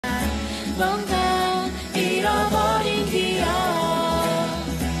뭔가 잃어버린 기억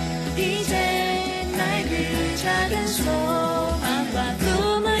이제 날 그 작은 소망과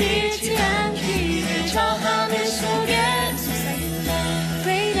꿈을 잃지 않기를 저 하늘 속에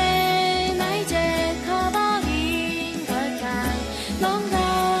왜 이래 나 이제 커버린 걸까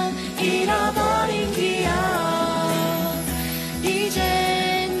뭔가 잃어버린 기억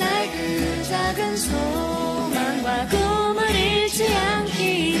이제 날 그 작은 소망과 꿈을 잃지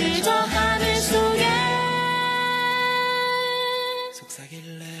않기를 저 하늘 속에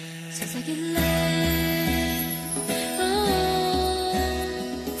속삭일래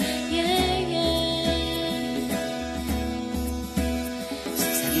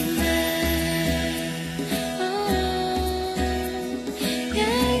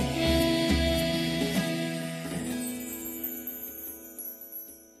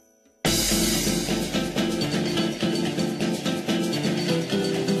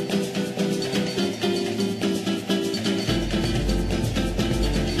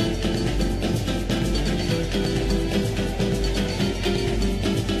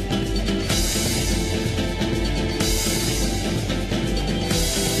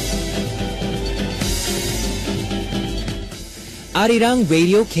Arirang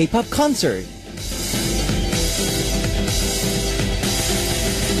Radio K-pop Concert.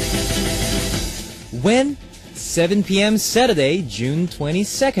 When? 7 p.m. Saturday, June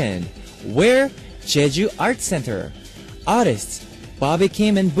 22nd. Where? Jeju Art Center. Artists: Bobby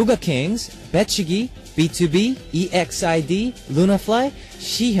Kim and Booga Kings, Betchigi, B2B, EXID, Lunafly,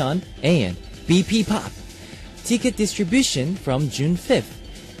 Shihyun, and BP Pop. Ticket distribution from June 5th.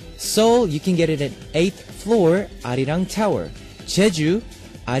 Seoul, you can get it at 8th floor, Arirang Tower. Jeju,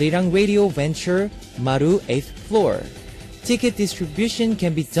 Arirang Radio Venture, Maru 8th floor. Ticket distribution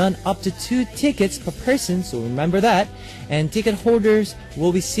can be done up to 2 tickets per person, so remember that. And ticket holders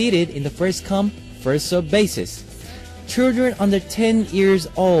will be seated in the first come, first served basis. Children under 10 years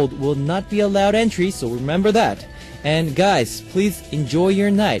old will not be allowed entry, so remember that. And guys, please enjoy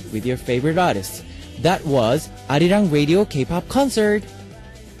your night with your favorite artists. That was Arirang Radio K-pop Concert.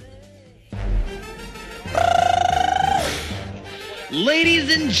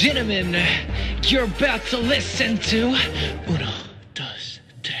 Ladies and gentlemen, you're about to listen to Uno, dos,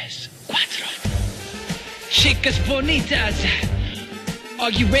 tres, cuatro. Chicas bonitas,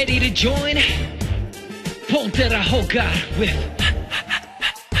 are you ready to join? Ponte a jugar with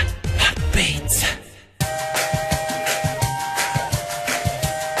hot beats.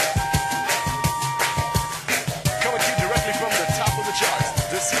 Coming to you directly from the top of the charts.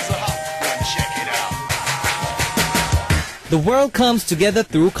 This is a hot one. Check it out. The world comes together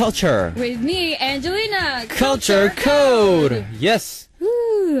through culture. With me, Angelina. Culture Code. Yes.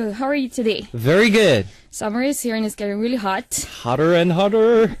 Ooh, how are you today? Very good. Summer is here and it's getting really hot. Hotter and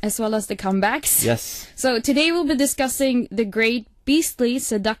hotter. As well as the comebacks. Yes. So today we'll be discussing the great, beastly,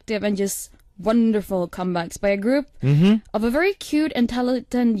 seductive, and just wonderful comebacks by a group of a very cute and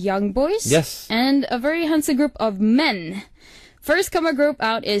talented young boys. Yes. And a very handsome group of men. First comeback group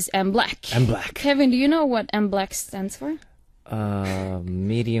out is M Black. M Black. Kevin, do you know what M Black stands for?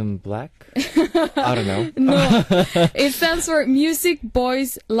 Medium black? I don't know. No. It stands for Music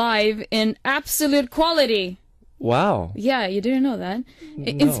Boys Live in Absolute Quality. Wow. Yeah, you didn't know that.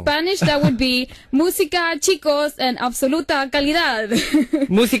 In No. Spanish, that would be Música, chicos, en absoluta calidad.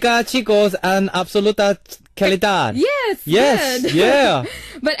 Música, chicos, en absoluta calidad. Yes, Yes, good. yeah.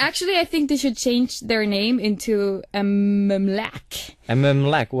 But actually, I think they should change their name into MMLAC.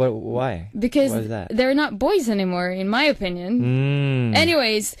 Black, why? Because Why is that? they're not boys anymore, in my opinion.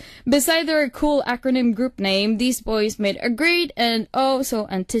 Anyways, beside their cool acronym group name, these boys made a great and so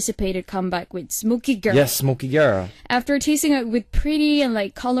anticipated comeback with Smoky Girl. Yes, Smoky Girl. After teasing it with pretty and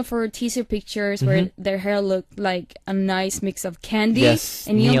like colorful teaser pictures where their hair looked like a nice mix of candy Yes,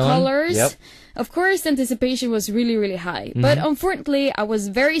 and neon colors. Yep. Of course, the anticipation was really, really high. But unfortunately, I was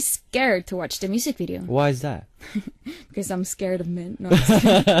very scared to watch the music video. Why is that? Because I'm scared of men. No, I'm just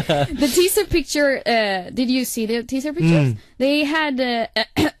kidding. The teaser picture, did you see the teaser pictures? They had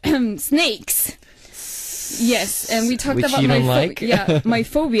snakes. Yes, and we talked Which about you my don't like? my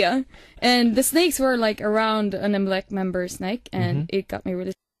phobia. And the snakes were like around an black member's neck, and it got me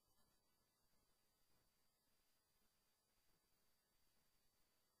really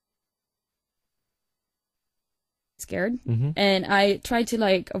scared, and I tried to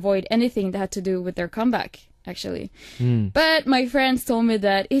like avoid anything that had to do with their comeback. Actually, but my friends told me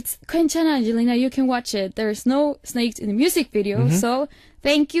that it's 괜찮아, Angelina, you can watch it. There's no snakes in the music video, so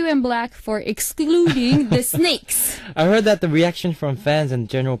thank you and Black for excluding the snakes. I heard that the reaction from fans and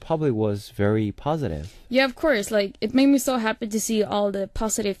general public was very positive. Yeah, of course. Like, it made me so happy to see all the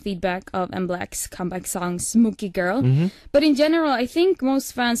positive feedback of M Black's comeback song, Smoky Girl. But in general, I think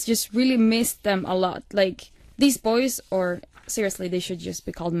most fans just really missed them a lot. Like, these boys, or seriously, they should just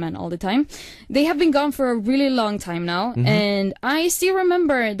be called men all the time. They have been gone for a really long time now. And I still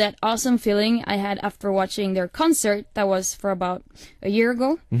remember that awesome feeling I had after watching their concert that was for about a year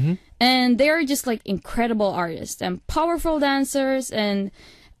ago. And they are just like incredible artists and powerful dancers, and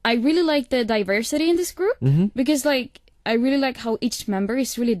I really like the diversity in this group because like I really like how each member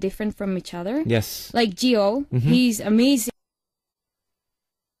is really different from each other. Yes. Like Gio, he's amazing.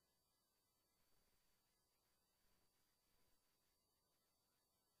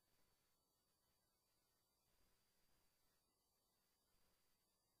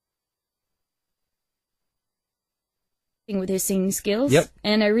 With his singing skills. Yep.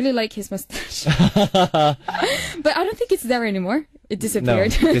 And I really like his mustache. But I don't think it's there anymore. It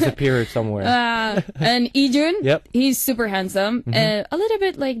disappeared. No, disappeared somewhere. And Ijun, Yep. he's super handsome, a little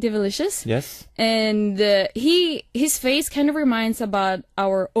bit like Devilicious. Yes. And his face kind of reminds about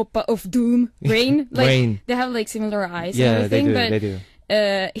our Oppa of Doom, Rain. Like, Rain. They have like similar eyes Yeah, and everything. they do.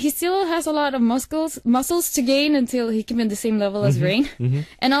 He still has a lot of muscles to gain until he can be on the same level as Rain.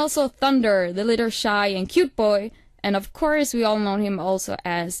 And also Thunder, the little shy and cute boy. And of course, we all know him also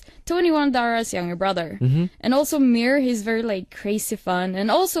as 21 Dara's younger brother. And also Mir, he's very like crazy fun and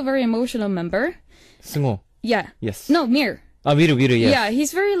also very emotional member. 승호. Yeah. Yes. No, Mir. Miru, yes. Yeah,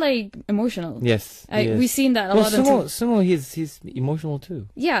 he's very like emotional. Yes. We've seen that a well, lot. Until... Sumo, he's emotional too.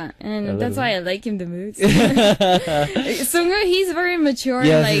 Yeah, and that's bit. why I like him the most. Sunga, he's very mature,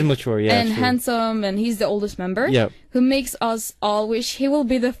 Yeah, like, he's mature, yeah, and true. handsome, and he's the oldest member. Yep. Who makes us all wish he will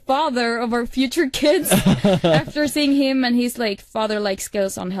be the father of our future kids. After seeing him and his like father-like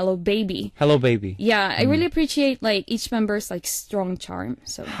skills on Hello Baby. Hello, baby. Yeah, I really appreciate like each member's like strong charm.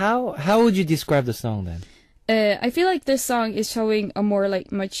 So How would you describe the song then? I feel like this song is showing a more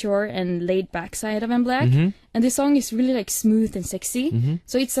like mature and laid back side of M Black, and this song is really like smooth and sexy.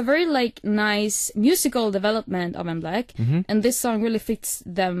 So it's a very like nice musical development of M Black, and this song really fits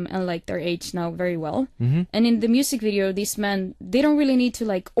them and like their age now very well. And in the music video, these men, they don't really need to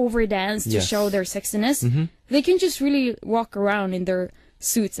like over dance to Yes. show their sexiness. They can just really walk around in their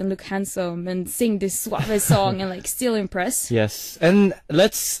suits and look handsome and sing this suave song and like still impress. Yes. And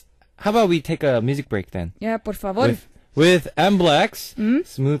how about we take a music break then? Yeah, por favor. With M Black's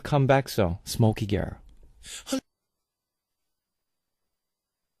smooth comeback song, Smoky Girl.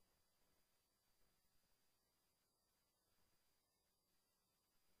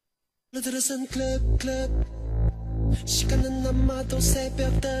 들어선 클럽 시간은 남아도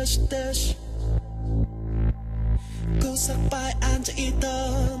새벽 2시 구석바에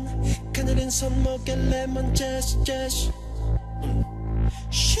앉아있던 그늘은 손목에 레몬 제시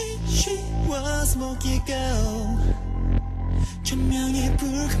She was smoky girl 조명에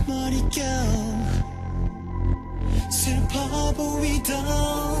붉은 머리결 슬퍼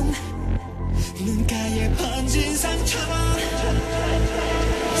보이던 눈가에 번진 상처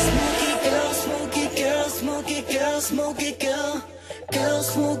Smoky girl, smoky girl, smoky girl, smoky girl Girl,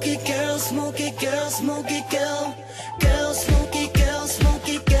 smoky girl, smoky girl, smoky girl Girl, smoky girl,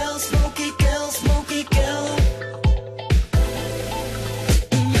 smoky girl, smoky girl, smoky girl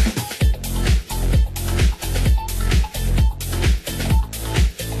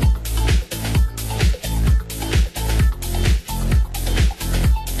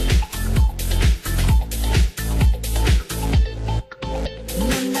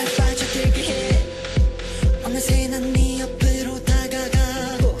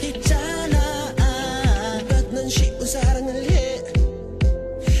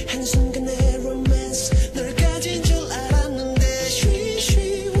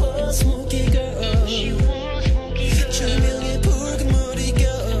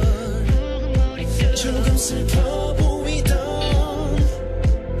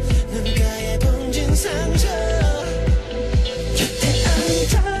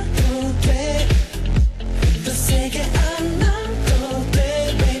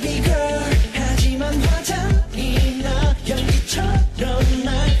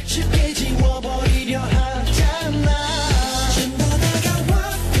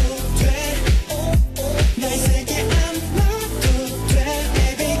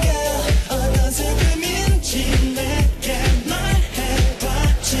She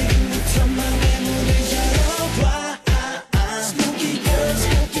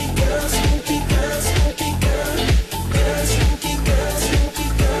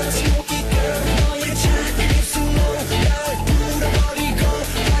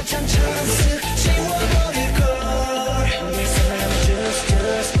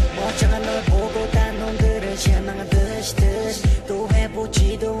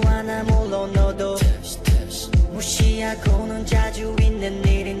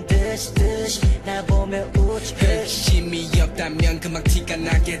금방 티가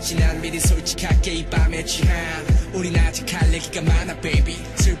나겠지 난 미리 솔직할게 이 밤의 취한 우린 아직 할 얘기가 많아 baby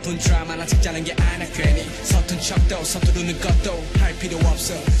슬픈 드라마나 찍자는 게 아니야 괜히 서툰 척도 서두르는 것도 할 필요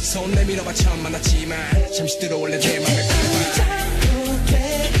없어 손 내밀어봐 처음 만났지만 잠시 들어올래 내 맘에 밟아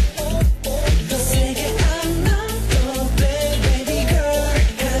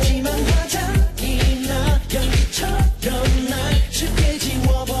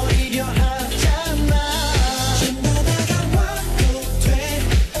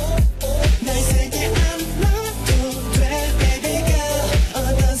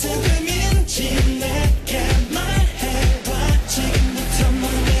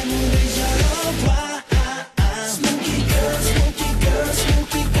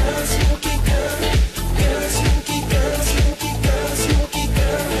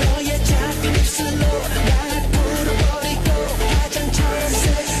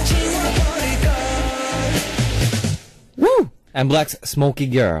And Black's Smoky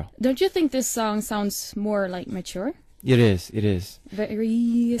Girl. Don't you think this song sounds more like mature? It is.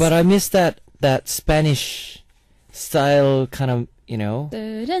 Very. But I miss that Spanish style kind of, you know.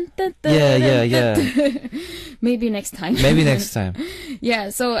 Yeah. Maybe next time. Maybe next time. Yeah,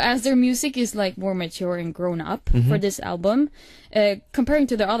 so as their music is like more mature and grown up for this album, comparing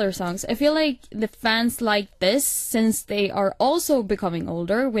to the other songs, I feel like the fans like this since they are also becoming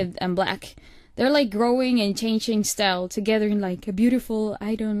older with M Black. They're like growing and changing style together in like a beautiful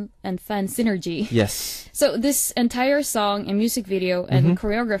idol and fan synergy. Yes. So this entire song and music video and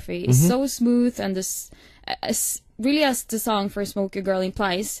choreography is so smooth, and this really, as the song for Smoky Girl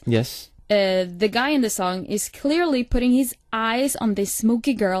implies, Yes. the guy in the song is clearly putting his eyes on this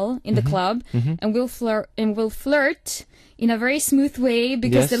smoky girl in the club and will flirt in a very smooth way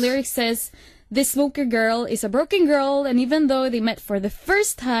because the Yes. lyric says this smoky girl is a broken girl, and even though they met for the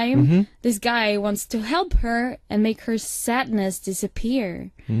first time, this guy wants to help her and make her sadness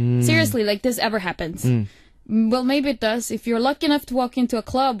disappear. Seriously, like this ever happens. Well, maybe it does if you're lucky enough to walk into a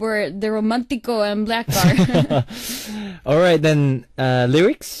club where the Romantico and Black are. All right, then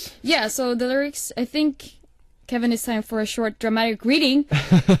lyrics? Yeah, so the lyrics, I think, Kevin, it's time for a short dramatic reading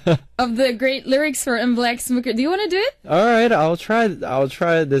of the great lyrics for M Black Smoker. Do you want to do it? All right, I'll try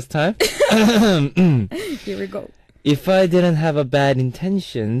it this time. Here we go. If I didn't have a bad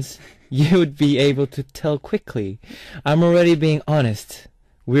intentions, you would be able to tell quickly. I'm already being honest.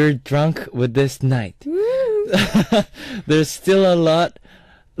 We're drunk with this night. There's still a lot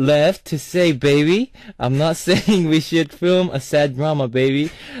left to say, baby. I'm not saying we should film a sad drama,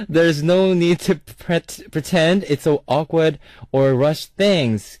 baby. There's no need to pretend it's so awkward or rush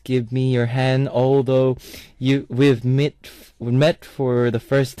things. Give me your hand, although we've met for the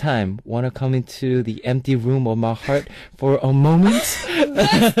first time. Wanna come into the empty room of my heart for a moment?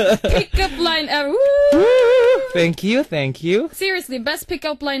 Best pickup line ever. Woo! Thank you. Seriously, best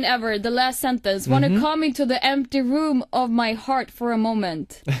pickup line ever. The last sentence. Wanna come into the empty room of my heart for a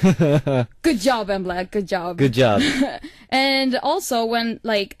moment. Good job, M Black. Good job. Good job. And also, when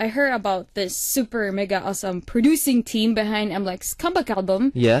like I heard about this super mega awesome producing team behind M Black's comeback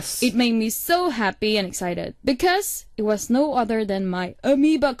album, Yes. it made me so happy and excited because it was no other than my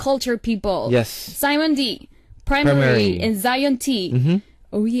amoeba culture people. Yes. Simon D, Primary, and Zion T.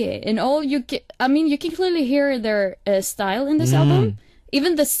 Oh yeah, and all you can clearly hear their style in this album.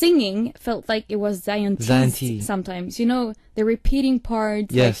 Even the singing felt like it was Zion T sometimes. You know, the repeating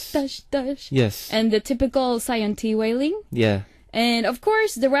parts, Yes. like dash dash. Yes. And the typical Zion T wailing. Yeah. And of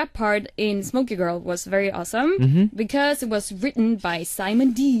course, the rap part in Smoky Girl was very awesome because it was written by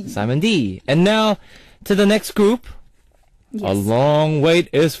Simon D. Simon D. And now to the next group. Yes. A long wait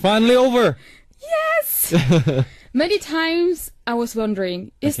is finally over. Yes! Many times I was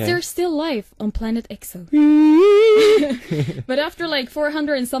wondering, is Okay. there still life on planet Exo? But after like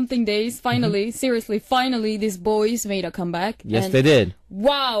 400 and something days, finally, seriously, finally, these boys made a comeback. Yes, and they did.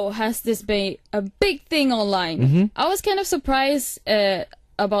 wow, has this been a big thing online. I was kind of surprised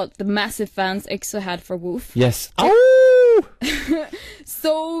about the massive fans EXO had for Woof. Yes. Ow!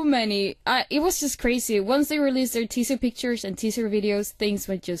 So many. It was just crazy. Once they released their teaser pictures and teaser videos, things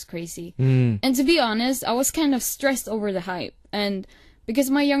went just crazy. And to be honest, I was kind of stressed over the hype. And because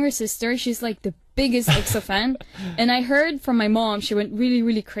my younger sister, she's like the biggest EXO fan. And I heard from my mom, she went really,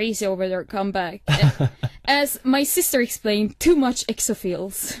 really crazy over their comeback. And as my sister explained, too much EXO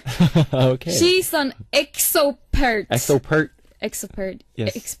feels. Okay. She's an EXO-pert. Expert.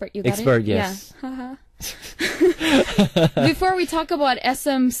 Yes. Expert, you got Expert, it? yes. Yeah. Haha. Before we talk about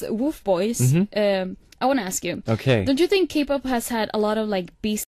SM's Woof Boys, I want to ask you. Okay. Don't you think K-pop has had a lot of like B